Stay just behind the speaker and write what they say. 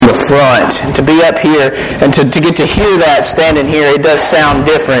front. And to be up here and to get to hear that standing here, it does sound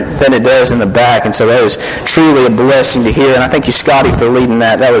different than it does in the back. And so that was truly a blessing to hear. And I thank you, Scotty, for leading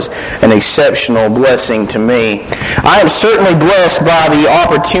that. That was an exceptional blessing to me. I am certainly blessed by the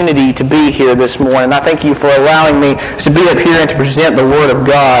opportunity to be here this morning. I thank you for allowing me to be up here and to present the Word of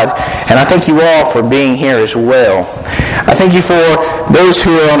God. And I thank you all for being here as well. I thank you for those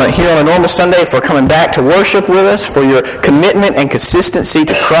who are here on a normal Sunday for coming back to worship with us, for your commitment and consistency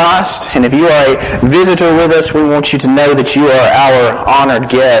to Christ. And if you are a visitor with us, we want you to know that you are our honored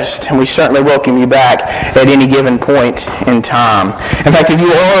guest. And we certainly welcome you back at any given point in time. In fact, if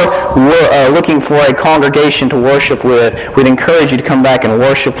you are looking for a congregation to worship with, we'd encourage you to come back and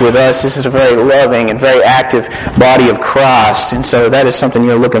worship with us. This is a very loving and very active body of Christ. And so that is something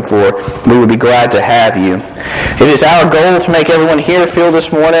you're looking for. We would be glad to have you. It is our goal to make everyone here feel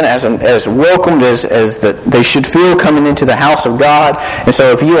this morning as welcomed as they should feel coming into the house of God. And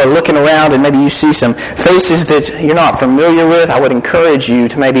so if you are looking around and maybe you see some faces that you're not familiar with, I would encourage you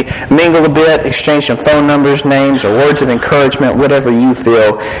to maybe mingle a bit, exchange some phone numbers, names, or words of encouragement, whatever you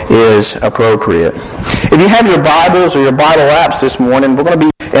feel is appropriate. If you have your Bibles or your Bible apps this morning, we're going to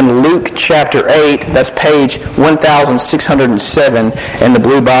be in Luke chapter 8. That's page 1607 in the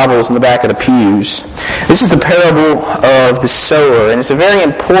blue Bibles in the back of the pews. This is the parable of the sower, and it's a very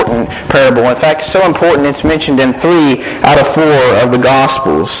important parable. In fact, it's so important it's mentioned in 3 out of 4 of the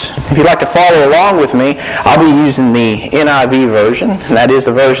Gospels. If you'd like to follow along with me, I'll be using the NIV version, and that is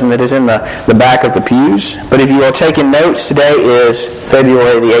the version that is in the back of the pews. But if you are taking notes, today is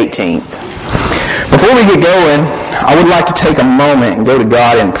February the 18th. Before we get going, I would like to take a moment and go to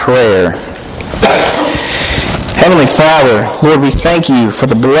God in prayer. Heavenly Father, Lord, we thank you for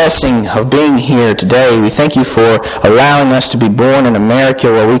the blessing of being here today. We thank you for allowing us to be born in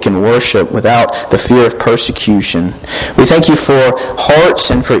America where we can worship without the fear of persecution. We thank you for hearts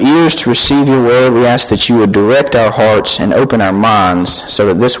and for ears to receive your word. We ask that you would direct our hearts and open our minds so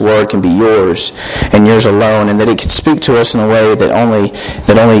that this word can be yours and yours alone, and that it can speak to us in a way that only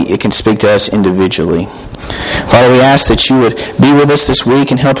it can speak to us individually. Father, we ask that you would be with us this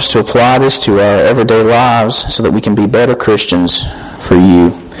week and help us to apply this to our everyday lives so that we can be better Christians for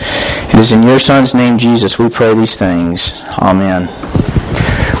you. It is in your Son's name, Jesus, we pray these things. Amen.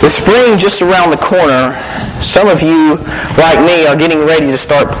 With spring just around the corner, some of you, like me, are getting ready to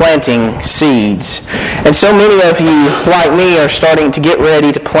start planting seeds. And so many of you, like me, are starting to get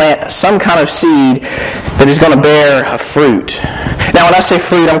ready to plant some kind of seed that is going to bear a fruit. Now, when I say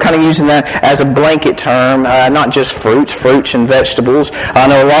fruit, I'm kind of using that as a blanket term, not just fruits and vegetables. I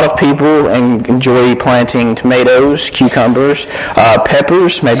know a lot of people enjoy planting tomatoes, cucumbers,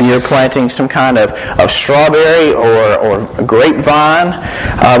 peppers. Maybe you're planting some kind of strawberry or grapevine.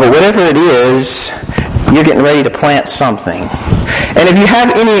 But whatever it is, you're getting ready to plant something. And if you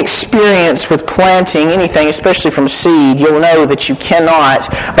have any experience with planting anything, especially from seed, you'll know that you cannot,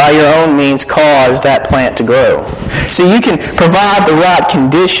 by your own means, cause that plant to grow. See, you can provide the right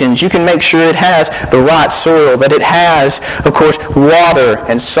conditions. You can make sure it has the right soil, that it has, of course, water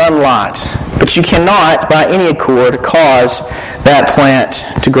and sunlight. But you cannot, by any accord, cause that plant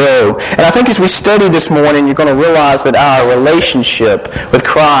to grow. And I think as we study this morning, you're going to realize that our relationship with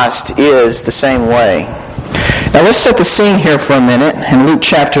Christ is the same way. Now let's set the scene here for a minute. In Luke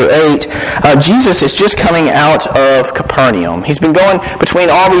chapter 8, Jesus is just coming out of Capernaum. He's been going between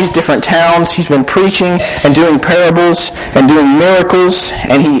all these different towns. He's been preaching and doing parables and doing miracles.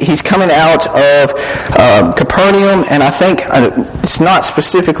 And he's coming out of Capernaum. And I think it's not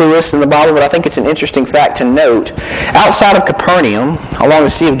specifically listed in the Bible, but I think it's an interesting fact to note. Outside of Capernaum, along the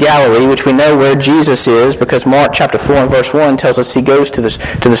Sea of Galilee, which we know where Jesus is, because Mark chapter 4 and verse 1 tells us he goes to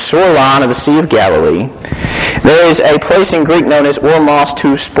the shoreline of the Sea of Galilee. There is a place in Greek known as Ormos to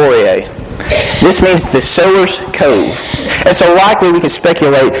Sporie. This means the sower's cove. And so likely we can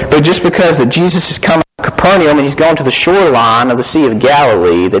speculate, but just because that Jesus has come out of Capernaum and he's gone to the shoreline of the Sea of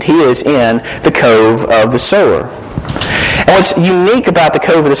Galilee, that he is in the cove of the sower. And what's unique about the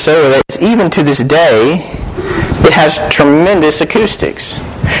cove of the sower is even to this day, it has tremendous acoustics.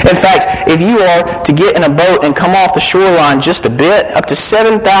 In fact, if you are to get in a boat and come off the shoreline just a bit, up to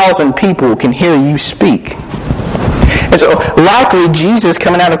 7,000 people can hear you speak. And so likely Jesus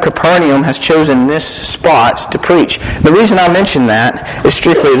coming out of Capernaum has chosen this spot to preach. The reason I mention that is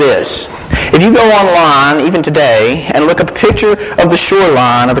strictly this. If you go online, even today, and look up a picture of the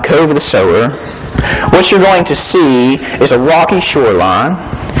shoreline of the Cove of the Sower, what you're going to see is a rocky shoreline,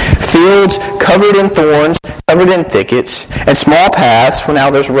 fields covered in thorns, covered in thickets, and small paths. Well, now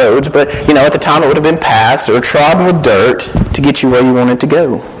there's roads, but at the time it would have been paths or trodden with dirt to get you where you wanted to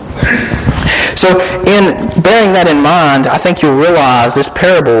go. So in bearing that in mind, I think you'll realize this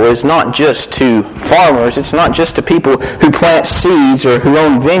parable is not just to farmers. It's not just to people who plant seeds or who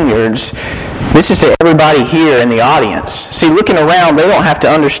own vineyards. This is to everybody here in the audience. See, looking around, they don't have to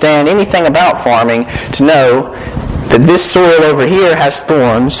understand anything about farming to know that this soil over here has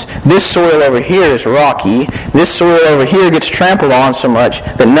thorns, this soil over here is rocky, this soil over here gets trampled on so much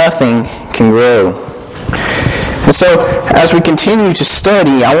that nothing can grow. And so, as we continue to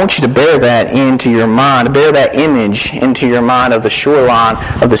study, I want you to bear that into your mind, bear that image into your mind of the shoreline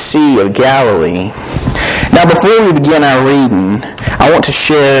of the Sea of Galilee. Now, before we begin our reading, I want to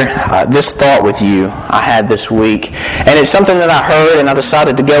share this thought with you I had this week. And it's something that I heard, and I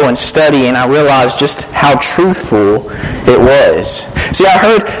decided to go and study, and I realized just how truthful it was. See, I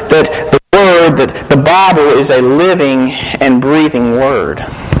heard that the Bible is a living and breathing word.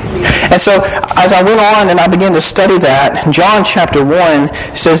 And so, as I went on and I began to study that, John chapter 1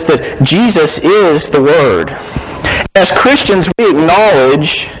 says that Jesus is the Word. As Christians, we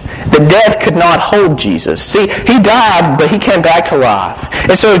acknowledge that death could not hold Jesus. See, He died, but He came back to life.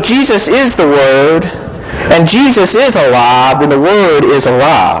 And so if Jesus is the Word, and Jesus is alive, then the Word is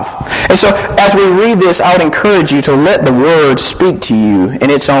alive. And so as we read this, I would encourage you to let the Word speak to you in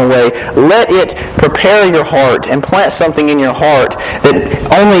its own way. Let it prepare your heart and plant something in your heart that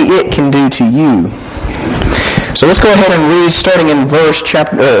only it can do to you. So let's go ahead and read starting in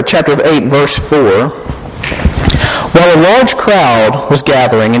chapter 8, verse 4. While a large crowd was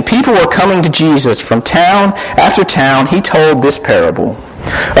gathering and people were coming to Jesus from town after town, He told this parable.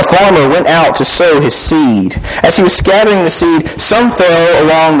 A farmer went out to sow his seed. As he was scattering the seed, some fell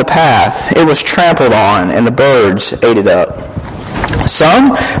along the path. It was trampled on, and the birds ate it up.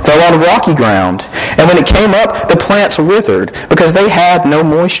 Some fell on rocky ground, and when it came up, the plants withered, because they had no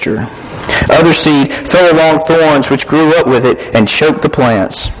moisture. Other seed fell along thorns, which grew up with it and choked the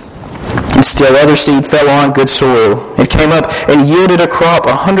plants. And still other seed fell on good soil. It came up and yielded a crop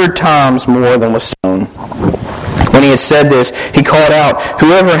 100 times more than was sown. When he had said this, he called out,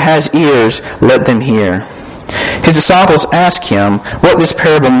 "Whoever has ears, let them hear." His disciples asked him what this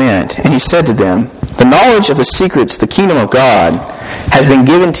parable meant, and he said to them, "The knowledge of the secrets of the kingdom of God has been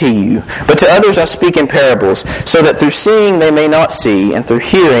given to you, but to others I speak in parables, so that through seeing they may not see, and through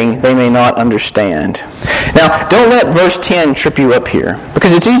hearing they may not understand." Now, don't let verse 10 trip you up here,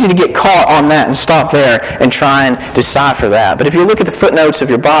 because it's easy to get caught on that and stop there and try and decipher that. But if you look at the footnotes of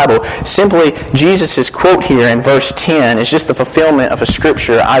your Bible, simply Jesus' quote here in verse 10 is just the fulfillment of a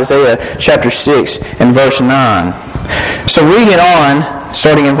scripture, Isaiah chapter 6 and verse 9. So reading on,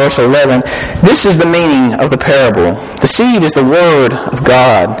 starting in verse 11, this is the meaning of the parable. The seed is the word of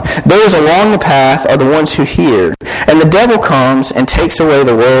God. Those along the path are the ones who hear, and the devil comes and takes away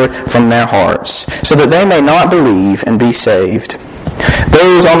the word from their hearts, so that they may not believe and be saved.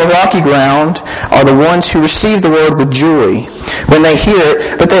 Those on the rocky ground are the ones who receive the word with joy when they hear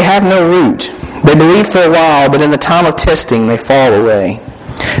it, but they have no root. They believe for a while, but in the time of testing they fall away.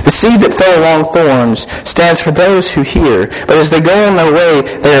 The seed that fell along thorns stands for those who hear, but as they go on their way,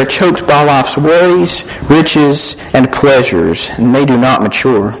 they are choked by life's worries, riches, and pleasures, and they do not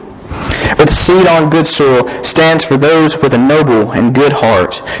mature. But the seed on good soil stands for those with a noble and good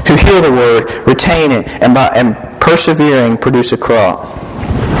heart, who hear the word, retain it, and by persevering produce a crop.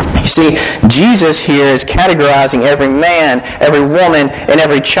 You see, Jesus here is categorizing every man, every woman, and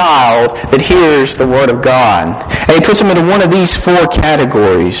every child that hears the Word of God. And He puts them into one of these four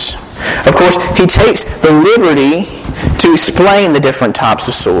categories. Of course, He takes the liberty to explain the different types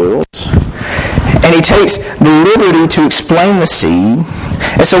of soils. And He takes the liberty to explain the seed.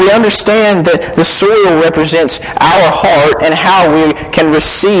 And so we understand that the soil represents our heart and how we can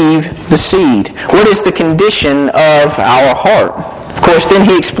receive the seed. What is the condition of our heart? Of course, then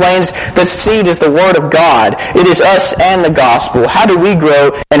he explains the seed is the Word of God. It is us and the gospel. How do we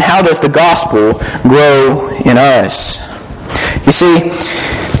grow, and how does the gospel grow in us? You see,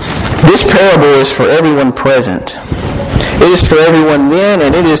 this parable is for everyone present. It is for everyone then,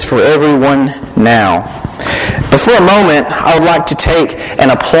 and it is for everyone now. But for a moment, I would like to take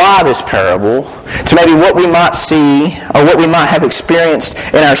and apply this parable to maybe what we might see or what we might have experienced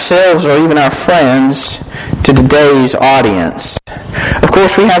in ourselves or even our friends to today's audience. Of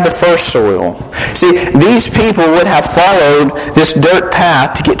course, we have the first soil. See, these people would have followed this dirt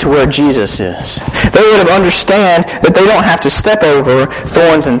path to get to where Jesus is. They would have understood that they don't have to step over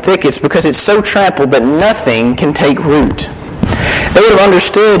thorns and thickets because it's so trampled that nothing can take root. They would have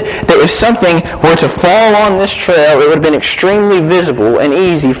understood that if something were to fall on this trail, it would have been extremely visible and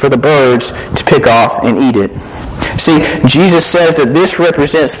easy for the birds to pick off and eat it. See, Jesus says that this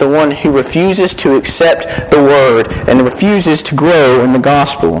represents the one who refuses to accept the Word and refuses to grow in the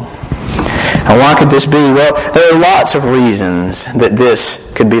gospel. And why could this be? Well, there are lots of reasons that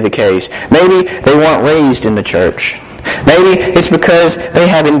this could be the case. Maybe they weren't raised in the church. Maybe it's because they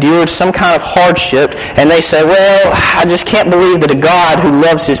have endured some kind of hardship and they say, well, I just can't believe that a God who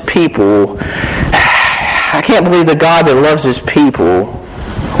loves his people, I can't believe the God that loves his people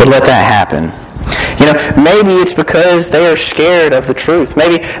would let that happen. Maybe it's because they are scared of the truth.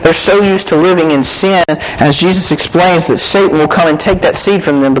 Maybe they're so used to living in sin, as Jesus explains, that Satan will come and take that seed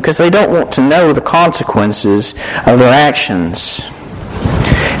from them because they don't want to know the consequences of their actions.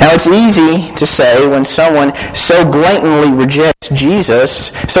 Now, it's easy to say when someone so blatantly rejects Jesus,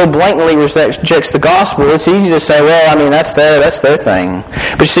 so blatantly rejects the gospel, it's easy to say, well, that's their thing.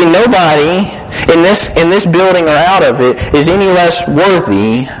 But you see, nobody in this building or out of it is any less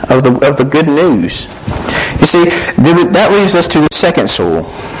worthy of the good news. You see, that leaves us to the second soil.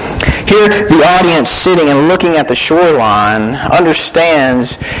 Here, the audience sitting and looking at the shoreline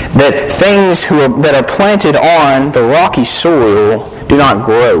understands that things that are planted on the rocky soil do not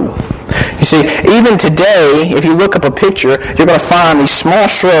grow. You see, even today, if you look up a picture, you're going to find these small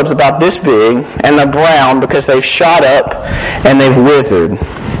shrubs about this big, and they're brown because they've shot up and they've withered.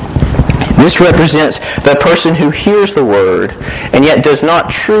 This represents the person who hears the word and yet does not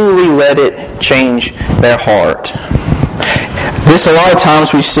truly let it change their heart. This, a lot of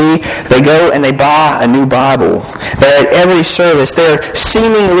times we see, they go and they buy a new Bible. They're at every service. They're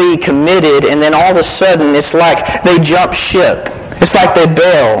seemingly committed, and then all of a sudden it's like they jump ship. It's like they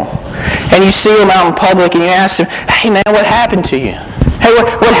bail. And you see them out in public and you ask them, hey man, what happened to you? Hey,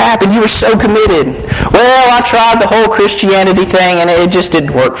 what happened? You were so committed. Well, I tried the whole Christianity thing and it just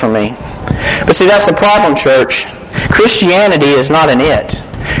didn't work for me. But see, that's the problem, church. Christianity is not an it.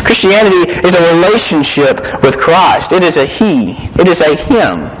 Christianity is a relationship with Christ. It is a he. It is a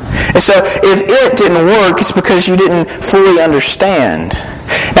him. And so if it didn't work, it's because you didn't fully understand.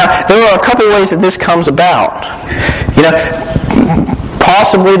 Now, there are a couple ways that this comes about.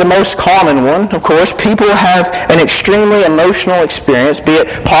 Possibly the most common one, of course, people have an extremely emotional experience, be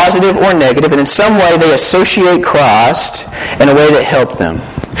it positive or negative, and in some way they associate Christ in a way that helped them.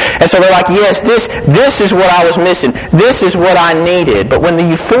 And so they're like, yes, this is what I was missing. This is what I needed. But when the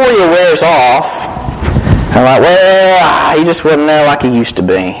euphoria wears off, they're like, well, he just wasn't there like he used to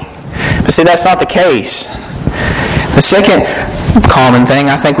be. But see, that's not the case. The second common thing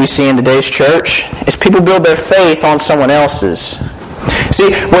I think we see in today's church is people build their faith on someone else's. See,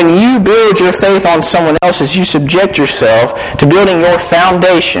 when you build your faith on someone else's, you subject yourself to building your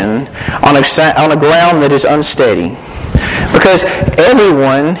foundation on a ground that is unsteady. Because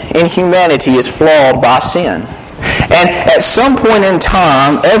everyone in humanity is flawed by sin. And at some point in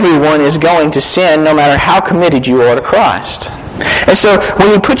time, everyone is going to sin no matter how committed you are to Christ. And so when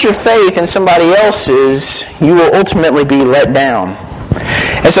you put your faith in somebody else's, you will ultimately be let down.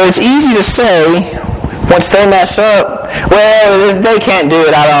 And so it's easy to say, once they mess up, well, if they can't do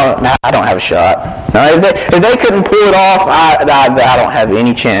it, I don't have a shot. No, if they couldn't pull it off, I don't have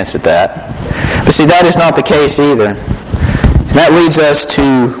any chance at that. But see, that is not the case either. And that leads us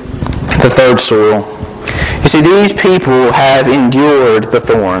to the third soil. You see, these people have endured the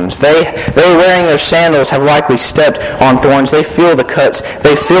thorns. They wearing their sandals have likely stepped on thorns. They feel the cuts.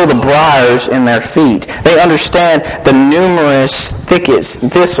 They feel the briars in their feet. They understand the numerous thickets,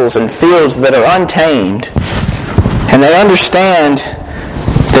 thistles, and fields that are untamed. And they understand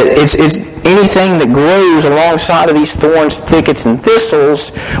that it's anything that grows alongside of these thorns, thickets, and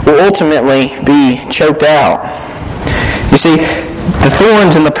thistles will ultimately be choked out. You see, the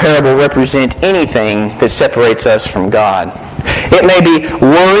thorns in the parable represent anything that separates us from God. It may be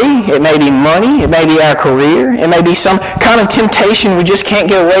worry, it may be money, it may be our career, it may be some kind of temptation we just can't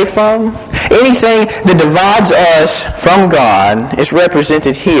get away from. Anything that divides us from God is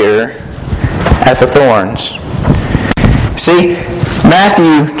represented here as the thorns. See,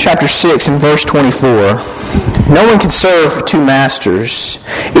 Matthew chapter 6 and verse 24, no one can serve two masters.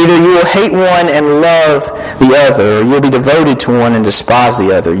 Either you will hate one and love the other, or you'll be devoted to one and despise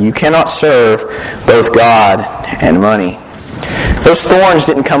the other. You cannot serve both God and money. Those thorns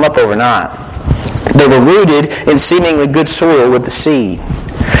didn't come up overnight. They were rooted in seemingly good soil with the seed.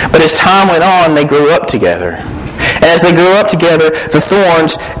 But as time went on, they grew up together. And as they grew up together, the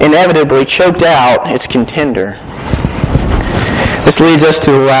thorns inevitably choked out its contender. This leads us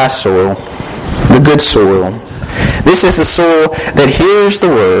to the last soil, the good soil. This is the soil that hears the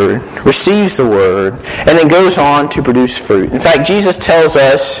word, receives the word, and then goes on to produce fruit. In fact, Jesus tells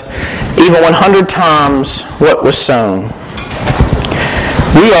us even 100 times what was sown.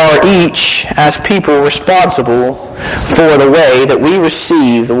 We are each, as people, responsible for the way that we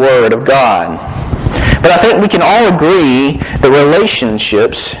receive the word of God. But I think we can all agree that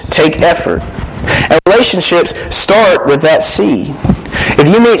relationships take effort. And relationships start with that seed. If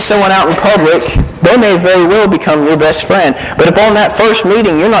you meet someone out in public, they may very well become your best friend. But upon that first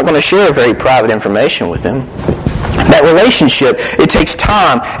meeting, you're not going to share very private information with them. That relationship, it takes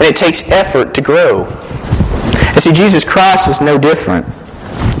time and it takes effort to grow. And see, Jesus Christ is no different.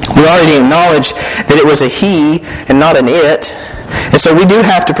 We already acknowledged that it was a he and not an it. And so we do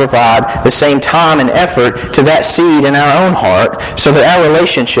have to provide the same time and effort to that seed in our own heart so that our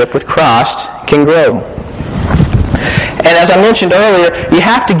relationship with Christ can grow. And as I mentioned earlier, you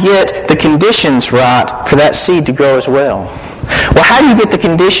have to get the conditions right for that seed to grow as well. Well, how do you get the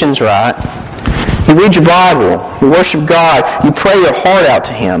conditions right? You read your Bible, you worship God, you pray your heart out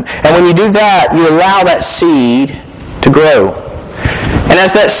to Him. And when you do that, you allow that seed to grow. And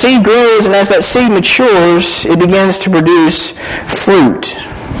as that seed grows and as that seed matures, it begins to produce fruit.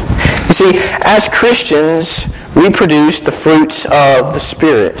 You see, as Christians, we produce the fruits of the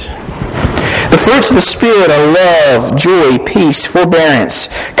Spirit. The fruits of the Spirit are love, joy, peace, forbearance,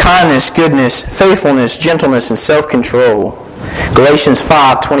 kindness, goodness, faithfulness, gentleness, and self-control. Galatians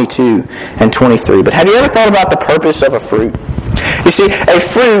 5:22 and 23. But have you ever thought about the purpose of a fruit? You see, a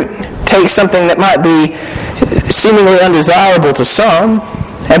fruit takes something that might be seemingly undesirable to some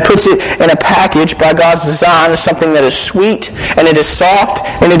and puts it in a package by God's design as something that is sweet and it is soft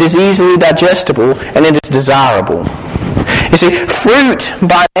and it is easily digestible and it is desirable. You see, fruit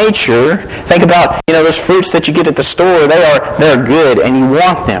by nature, think about, those fruits that you get at the store, they're good and you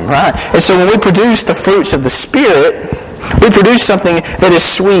want them, right? And so when we produce the fruits of the Spirit, we produce something that is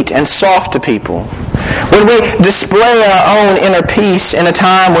sweet and soft to people. When we display our own inner peace in a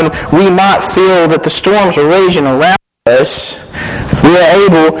time when we might feel that the storms are raging around us, we are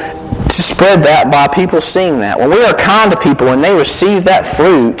able to spread that by people seeing that. When we are kind to people and they receive that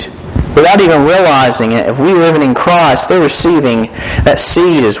fruit without even realizing it, if we live in Christ, they're receiving that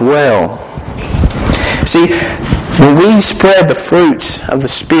seed as well. See, when we spread the fruits of the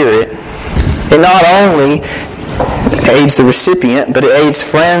Spirit, it not only aids the recipient, but it aids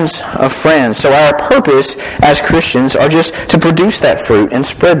friends of friends. So our purpose as Christians are just to produce that fruit and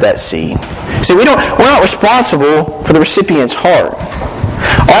spread that seed. See, we're not responsible for the recipient's heart.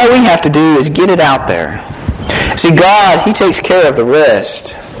 All we have to do is get it out there. See, God, He takes care of the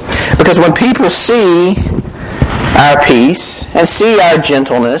rest. Because when people see our peace and see our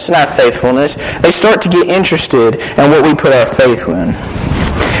gentleness and our faithfulness, they start to get interested in what we put our faith in.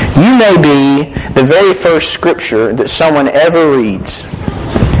 You may be the very first scripture that someone ever reads.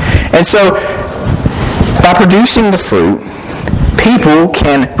 And so, by producing the fruit, people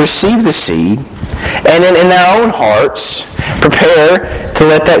can receive the seed and then in their own hearts prepare to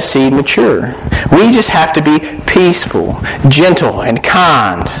let that seed mature. We just have to be peaceful, gentle, and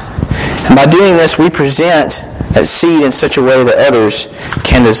kind. And by doing this, we present that seed in such a way that others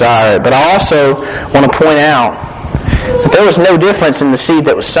can desire it. But I also want to point out that there was no difference in the seed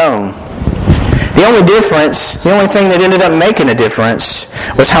that was sown. The only thing that ended up making a difference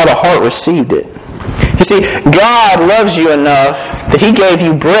was how the heart received it. You see, God loves you enough that He gave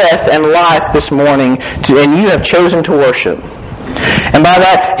you breath and life this morning, and you have chosen to worship. And by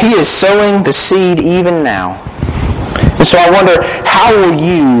that, He is sowing the seed even now. And so I wonder, how will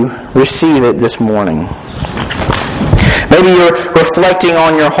you receive it this morning? Maybe you're reflecting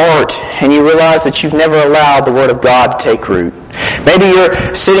on your heart and you realize that you've never allowed the Word of God to take root. Maybe you're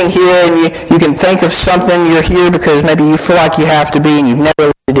sitting here and you can think of something. You're here because maybe you feel like you have to be and you've never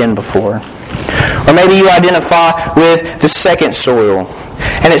let it in before. Or maybe you identify with the second soil.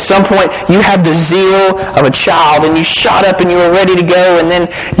 And at some point you had the zeal of a child and you shot up and you were ready to go and then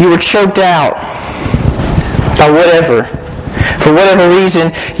you were choked out by whatever. For whatever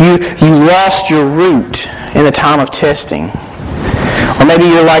reason, you lost your root in the time of testing. Or maybe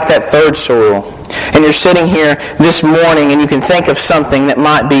you're like that third soil, and you're sitting here this morning and you can think of something that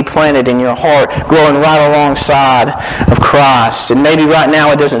might be planted in your heart, growing right alongside of Christ. And maybe right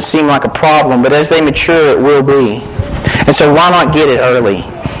now it doesn't seem like a problem, but as they mature, it will be. And so why not get it early?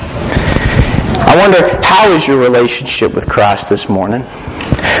 I wonder, how is your relationship with Christ this morning?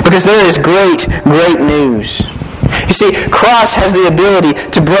 Because there is great, great news. You see, Christ has the ability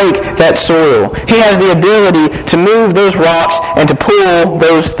to break that soil. He has the ability to move those rocks and to pull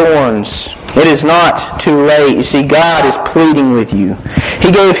those thorns. It is not too late. You see, God is pleading with you.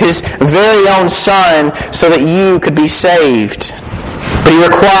 He gave His very own Son so that you could be saved. But He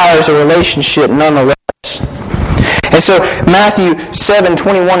requires a relationship nonetheless. And so Matthew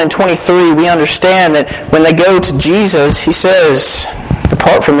 7:21 and 23, we understand that when they go to Jesus, He says,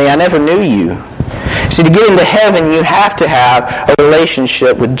 "Depart from me, I never knew you." See, to get into heaven, you have to have a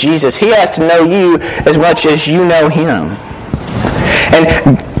relationship with Jesus. He has to know you as much as you know Him.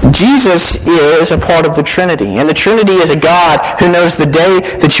 And Jesus is a part of the Trinity. And the Trinity is a God who knows the day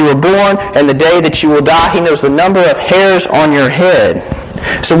that you were born and the day that you will die. He knows the number of hairs on your head.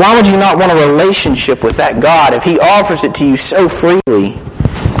 So why would you not want a relationship with that God if He offers it to you so freely?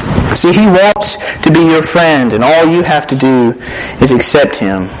 See, He wants to be your friend, and all you have to do is accept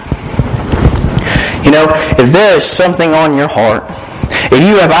Him. You know, if there is something on your heart, if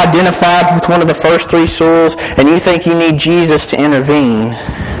you have identified with one of the first three souls and you think you need Jesus to intervene,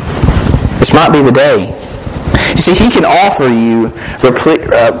 this might be the day. You see, He can offer you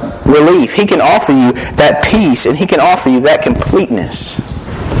relief. He can offer you that peace, and He can offer you that completeness.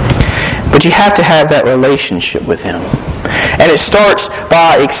 But you have to have that relationship with Him. And it starts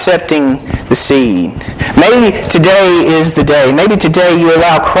by accepting the seed. Maybe today is the day. Maybe today you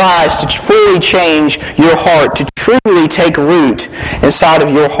allow Christ to fully change your heart, to truly take root inside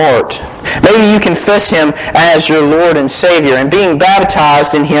of your heart. Maybe you confess Him as your Lord and Savior, and being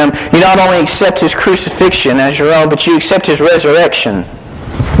baptized in Him, you not only accept His crucifixion as your own, but you accept His resurrection.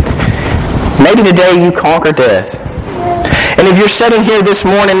 Maybe today you conquer death. And if you're sitting here this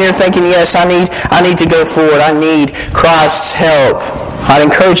morning and you're thinking, yes, I need to go forward, I need Christ's help, I'd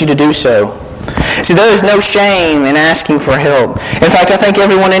encourage you to do so. See, there is no shame in asking for help. In fact, I think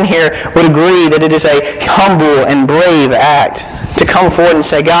everyone in here would agree that it is a humble and brave act to come forward and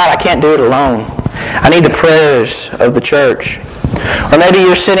say, God, I can't do it alone. I need the prayers of the church. Or maybe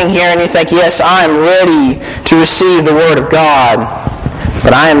you're sitting here and you think, yes, I am ready to receive the Word of God,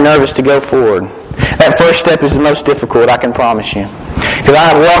 but I am nervous to go forward. That first step is the most difficult, I can promise you. Because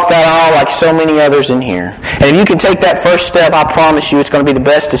I have walked that aisle like so many others in here. And if you can take that first step, I promise you it's going to be the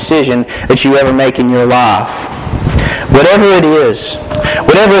best decision that you ever make in your life. Whatever it is,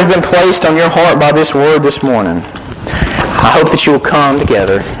 whatever has been placed on your heart by this word this morning, I hope that you will come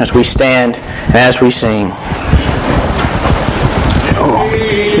together as we stand and as we sing. Oh.